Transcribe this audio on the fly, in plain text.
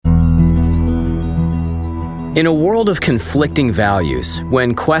In a world of conflicting values,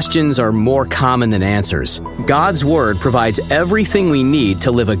 when questions are more common than answers, God's Word provides everything we need to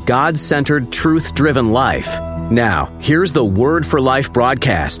live a God-centered, truth-driven life. Now, here's the Word for Life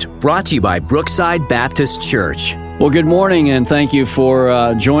broadcast, brought to you by Brookside Baptist Church. Well, good morning, and thank you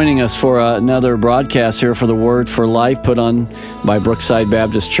for joining us for another broadcast here for the Word for Life put on by Brookside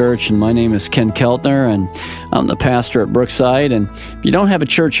Baptist Church. And my name is Ken Keltner, and I'm the pastor at Brookside. And if you don't have a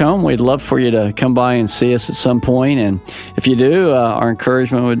church home, we'd love for you to come by and see us at some point. And if you do, our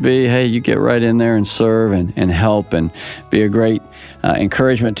encouragement would be, hey, you get right in there and serve and help and be a great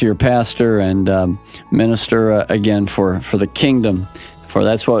encouragement to your pastor and minister again for the kingdom. For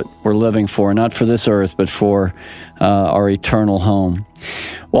that's what we're living for, not for this earth, but for our eternal home.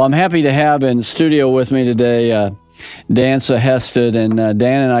 Well, I'm happy to have in studio with me today Dan Sehested, and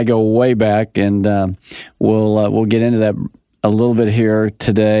Dan and I go way back, and we'll get into that a little bit here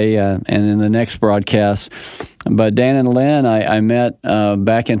today and in the next broadcast. But Dan and Lynn, I met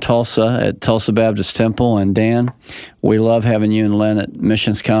back in Tulsa at Tulsa Baptist Temple, and Dan, we love having you and Lynn at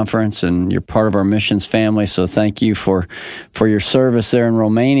Missions Conference, and you're part of our missions family, so thank you for your service there in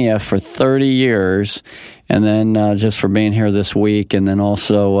Romania for 30 years, and then just for being here this week, and then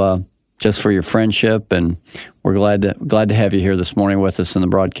also just for your friendship, and we're glad to have you here this morning with us in the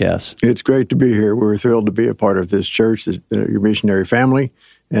broadcast. It's great to be here. We're thrilled to be a part of this church, your missionary family,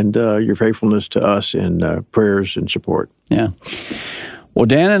 and your faithfulness to us in prayers and support. Yeah. Well,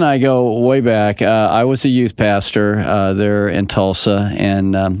 Dan and I go way back. I was a youth pastor there in Tulsa,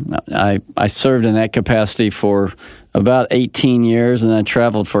 and I served in that capacity for about 18 years, and I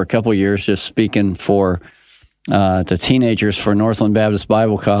traveled for a couple years just speaking for the teenagers for Northland Baptist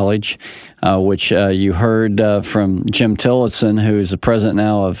Bible College, which you heard from Jim Tillotson, who is the president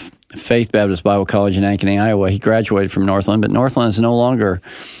now of Faith Baptist Bible College in Ankeny, Iowa. He graduated from Northland, but Northland is no longer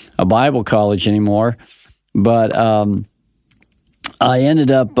a Bible college anymore. But I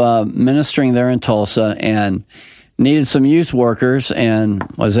ended up ministering there in Tulsa and needed some youth workers and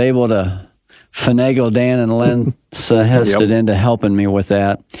was able to finagle Dan and Lynn Sehested into helping me with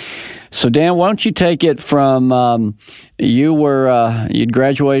that. So, Dan, why don't you take it from you'd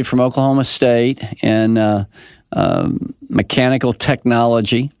graduated from Oklahoma State in mechanical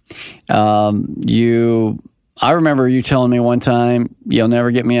technology. I remember you telling me one time, you'll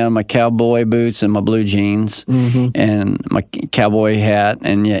never get me out of my cowboy boots and my blue jeans and my cowboy hat,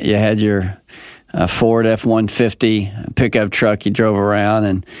 and yet you had your Ford F-150 pickup truck you drove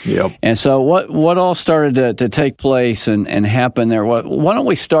around, and so what all started to take place and happen there? Why don't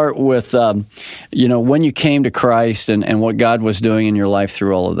we start with when you came to Christ and what God was doing in your life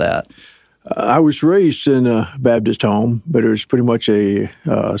through all of that? I was raised in a Baptist home, but it was pretty much a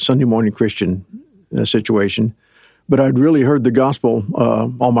Sunday morning Christian situation. But I'd really heard the gospel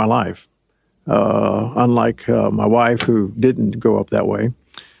all my life, unlike my wife, who didn't grow up that way.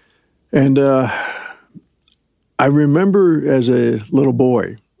 And I remember as a little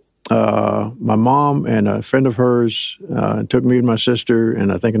boy, my mom and a friend of hers took me and my sister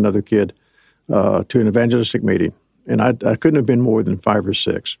and I think another kid to an evangelistic meeting. And I couldn't have been more than 5 or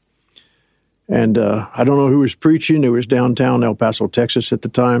 6. And I don't know who was preaching. It was downtown El Paso, Texas at the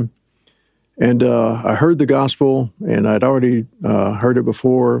time. And I heard the gospel, and I'd already heard it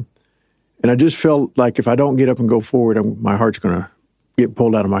before. And I just felt like if I don't get up and go forward, my heart's going to get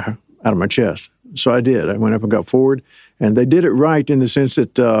pulled out of my chest. So I did. I went up and got forward, and they did it right in the sense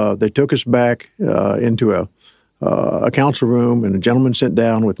that they took us back into a council room, and a gentleman sat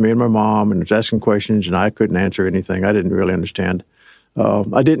down with me and my mom and was asking questions, and I couldn't answer anything. I didn't really understand.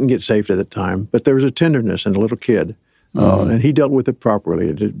 I didn't get saved at the time, but there was a tenderness in a little kid, and he dealt with it properly.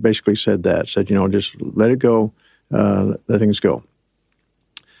 It basically said, just let it go, let things go.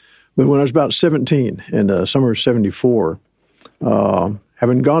 But when I was about 17, in the summer of 74,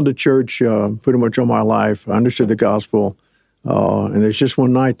 having gone to church pretty much all my life, I understood the gospel, and there's just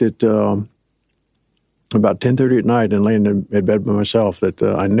one night that about 10:30 at night and laying in bed by myself that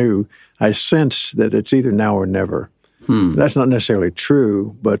I sensed that it's either now or never. That's not necessarily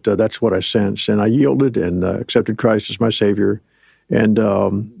true, but that's what I sensed. And I yielded and accepted Christ as my Savior. And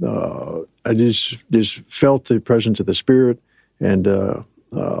I just felt the presence of the Spirit and,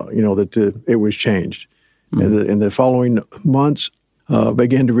 that it was changed. And in the following months,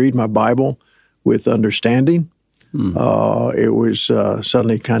 began to read my Bible with understanding. It was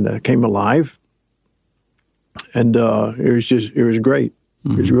suddenly kind of came alive. And it was great.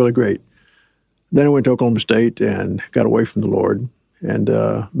 It was really great. Then I went to Oklahoma State and got away from the Lord and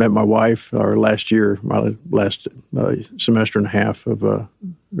met my wife my last semester and a half of, or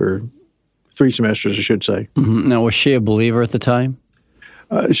 3 semesters, I should say. Now, was she a believer at the time?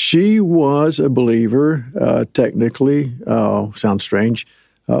 She was a believer, technically. Sounds strange.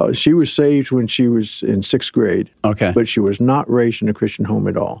 She was saved when she was in 6th grade. Okay. But she was not raised in a Christian home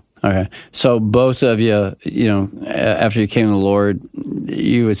at all. Okay. So both of you, after you came to the Lord,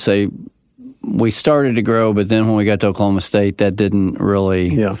 you would say, we started to grow, but then when we got to Oklahoma State, that didn't really.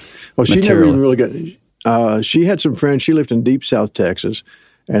 Yeah. Well, she never even really got. She had some friends. She lived in deep South Texas,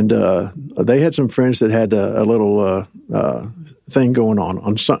 and they had some friends that had a little thing going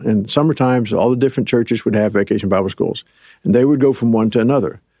on. In summer times, all the different churches would have vacation Bible schools, and they would go from one to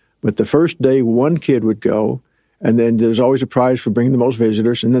another. But the first day, one kid would go. And then there's always a prize for bringing the most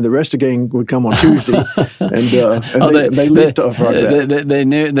visitors, and then the rest of the gang would come on Tuesday, and they lived off that.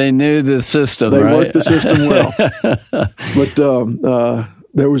 They knew the system. They right? worked the system well. But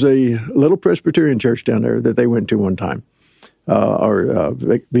there was a little Presbyterian church down there that they went to one time, or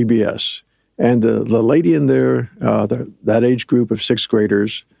VBS, and the lady in there, that age group of 6th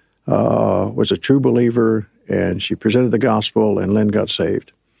graders, was a true believer, and she presented the gospel, and Lynn got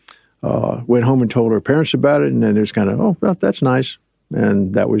saved. Went home and told her parents about it, and then it was kind of, well, that's nice,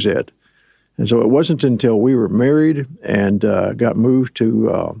 and that was it. And so it wasn't until we were married and got moved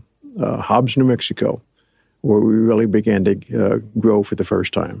to Hobbs, New Mexico, where we really began to grow for the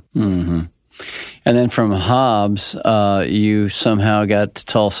first time. Mm-hmm. And then from Hobbs, you somehow got to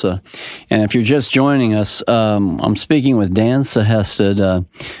Tulsa. And if you're just joining us, I'm speaking with Dan Sehested,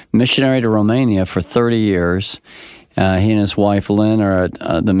 missionary to Romania for 30 years. He and his wife, Lynn, are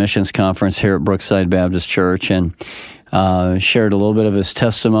at the missions conference here at Brookside Baptist Church, and shared a little bit of his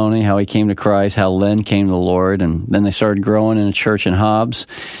testimony, how he came to Christ, how Lynn came to the Lord, and then they started growing in a church in Hobbs.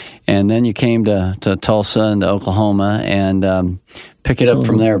 And then you came to Tulsa and to Oklahoma, and pick it up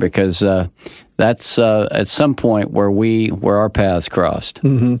from there, because that's at some point where our paths crossed.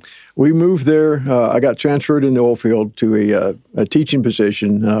 Mm-hmm. We moved there. I got transferred in the oil field to a teaching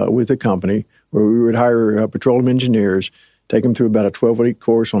position with a company where we would hire petroleum engineers, take them through about a 12-week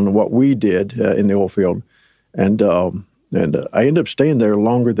course on what we did in the oil field. And I ended up staying there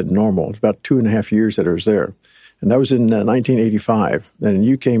longer than normal. It's about 2.5 years that I was there. And that was in 1985. And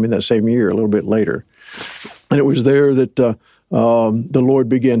you came in that same year, a little bit later. And it was there that the Lord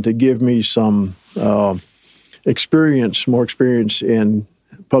began to give me some more experience in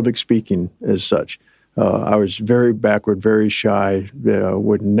public speaking as such. I was very backward, very shy,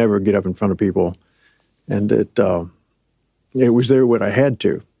 would never get up in front of people. And it was there when I had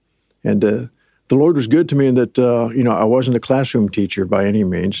to. And the Lord was good to me in that, I wasn't a classroom teacher by any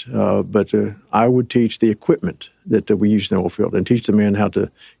means, but I would teach the equipment that we used in the oil field and teach the men how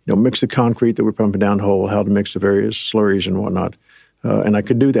to, mix the concrete that we're pumping down the hole, how to mix the various slurries and whatnot. And I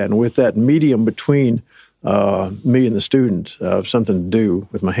could do that. And with that medium between me and the student, something to do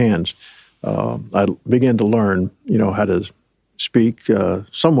with my hands, I began to learn, how to speak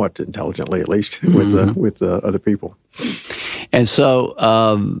somewhat intelligently, at least, with other people. And so,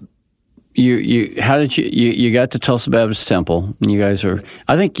 how did you got to Tulsa Baptist Temple, and you guys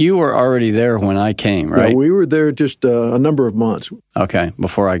I think you were already there when I came, right? Yeah, we were there just a number of months. Okay,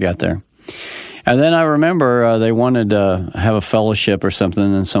 before I got there. And then I remember they wanted to have a fellowship or something,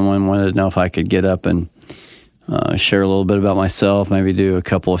 and someone wanted to know if I could get up and share a little bit about myself, maybe do a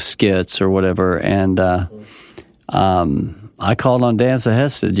couple of skits or whatever. And I called on Dan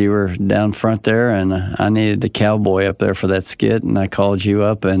Sehested. You were down front there, and I needed the cowboy up there for that skit, and I called you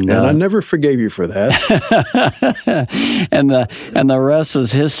up. And I never forgave you for that. and the rest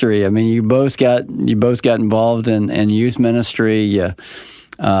is history. I mean, you both got involved in youth ministry. You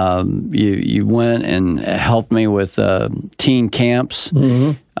went and helped me with teen camps.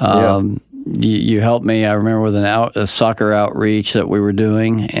 Mm-hmm. You helped me, I remember, with a soccer outreach that we were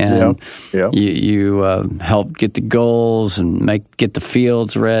doing, and you helped get the goals and get the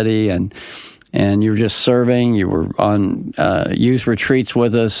fields ready, and you were just serving. You were on youth retreats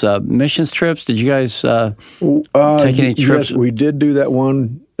with us. Missions trips, did you guys take any trips? Yes, we did do that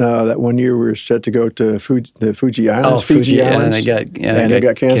one. That one year we were set to go to the Fuji Islands. Fiji Islands. And it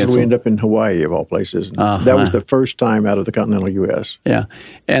got canceled. We ended up in Hawaii, of all places. That was the first time out of the continental U.S. Yeah,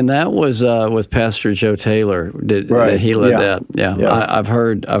 and that was with Pastor Joe Taylor. That he led that. Yeah. I've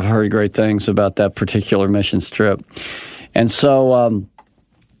heard great things about that particular missions trip, and so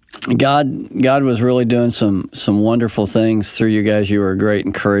God was really doing some wonderful things through you guys. You were a great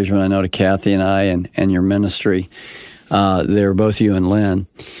encouragement, I know, to Kathy and I, and your ministry. They were both you and Lynn.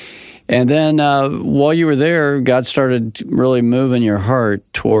 And then while you were there, God started really moving your heart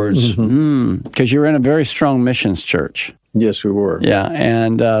towards, because you were in a very strong missions church. Yes, we were. Yeah,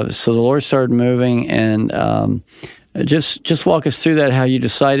 and so the Lord started moving, and Just walk us through that, how you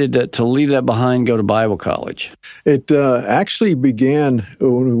decided to leave that behind, go to Bible college. It actually began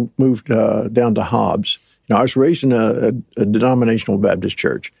when we moved down to Hobbs. I was raised in a denominational Baptist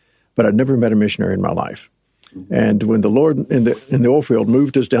church, but I'd never met a missionary in my life. And when the Lord in the oil field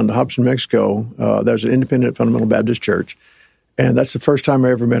moved us down to Hobbs, Mexico, that was an independent fundamental Baptist church, and that's the first time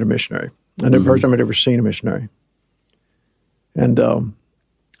I ever met a missionary, and the first time I'd ever seen a missionary. And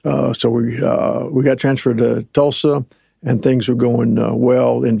so we got transferred to Tulsa, and things were going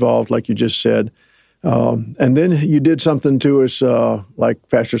well, involved, like you just said. And then you did something to us like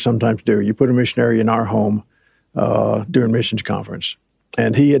pastors sometimes do. You put a missionary in our home during missions conference.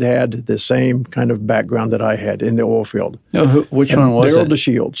 And he had the same kind of background that I had in the oil field. Oh, which one was Darrell it?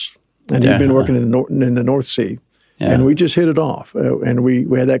 DeShields. And he'd been working in the North Sea. Yeah. And we just hit it off. And we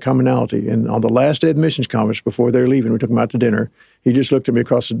had that commonality. And on the last day of the missions conference, before they were leaving, we took him out to dinner. He just looked at me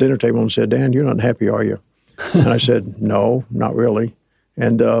across the dinner table and said, "Dan, you're not happy, are you?" And I said, "No, not really."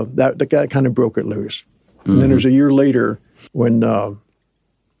 And that kind of broke it loose. And then there was a year later when I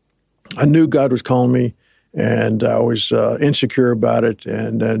knew God was calling me, and I was insecure about it,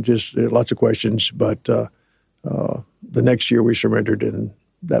 and just lots of questions. But the next year we surrendered, and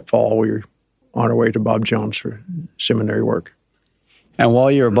that fall we were on our way to Bob Jones for seminary work. And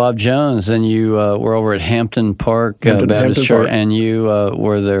while you were Bob Jones, then you were over at Hampton Park Baptist Church, and you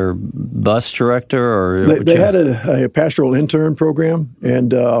were their bus director, or they had a pastoral intern program,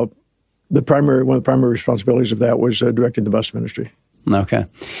 and one of the primary responsibilities of that was directing the bus ministry. Okay,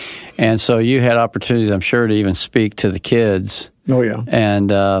 and so you had opportunities, I'm sure, to even speak to the kids. Oh yeah, and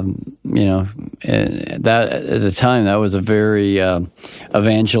that at the time that was a very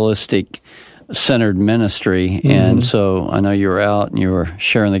evangelistic centered ministry, and so I know you were out and you were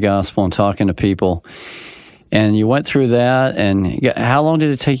sharing the gospel and talking to people, and you went through that. And how long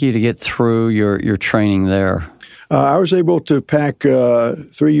did it take you to get through your training there? I was able to pack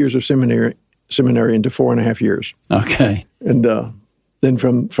 3 years of seminary into 4.5 years. Okay, and then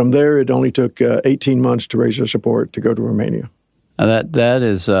from there it only took 18 months to raise our support to go to Romania. That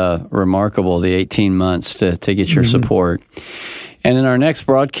is remarkable. The 18 months to get your support. And in our next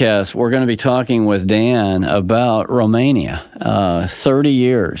broadcast, we're going to be talking with Dan about Romania, 30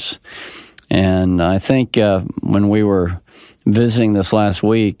 years. And I think when we were visiting this last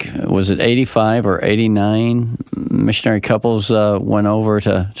week, was it 85 or 89 missionary couples went over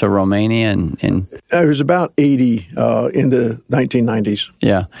to Romania? And it was about 80 in the 1990s.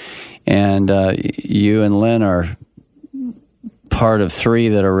 Yeah. And you and Lynn are part of 3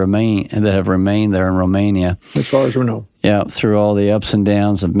 that have remained there in Romania. As far as we know. Yeah, through all the ups and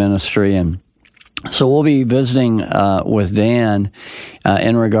downs of ministry. And so we'll be visiting with Dan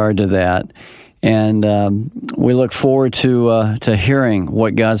in regard to that. And we look forward to hearing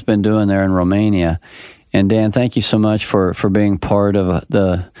what God's been doing there in Romania. And Dan, thank you so much for being part of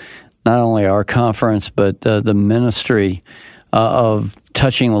not only our conference, but the ministry of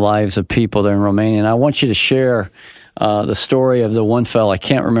touching the lives of people there in Romania. And I want you to share the story of the one fellow, I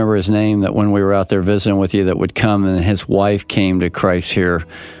can't remember his name, that when we were out there visiting with you that would come, and his wife came to Christ here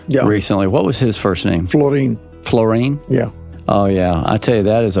recently. What was his first name? Florine. Florine? Yeah. Oh, yeah. I tell you,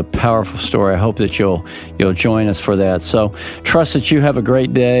 that is a powerful story. I hope that you'll join us for that. So trust that you have a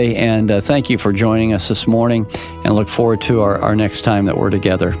great day, and thank you for joining us this morning, and look forward to our next time that we're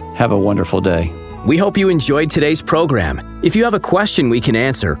together. Have a wonderful day. We hope you enjoyed today's program. If you have a question we can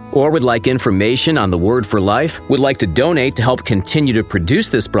answer, or would like information on the Word for Life, would like to donate to help continue to produce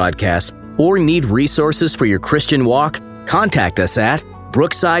this broadcast, or need resources for your Christian walk, contact us at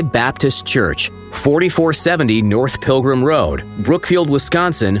Brookside Baptist Church, 4470 North Pilgrim Road, Brookfield,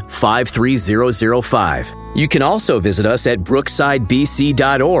 Wisconsin, 53005. You can also visit us at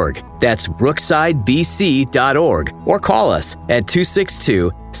brooksidebc.org. That's brooksidebc.org. Or call us at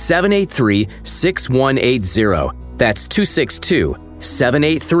 262-783-6180. That's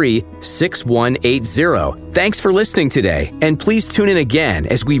 262-783-6180. Thanks for listening today, and please tune in again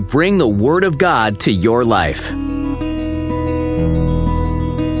as we bring the Word of God to your life.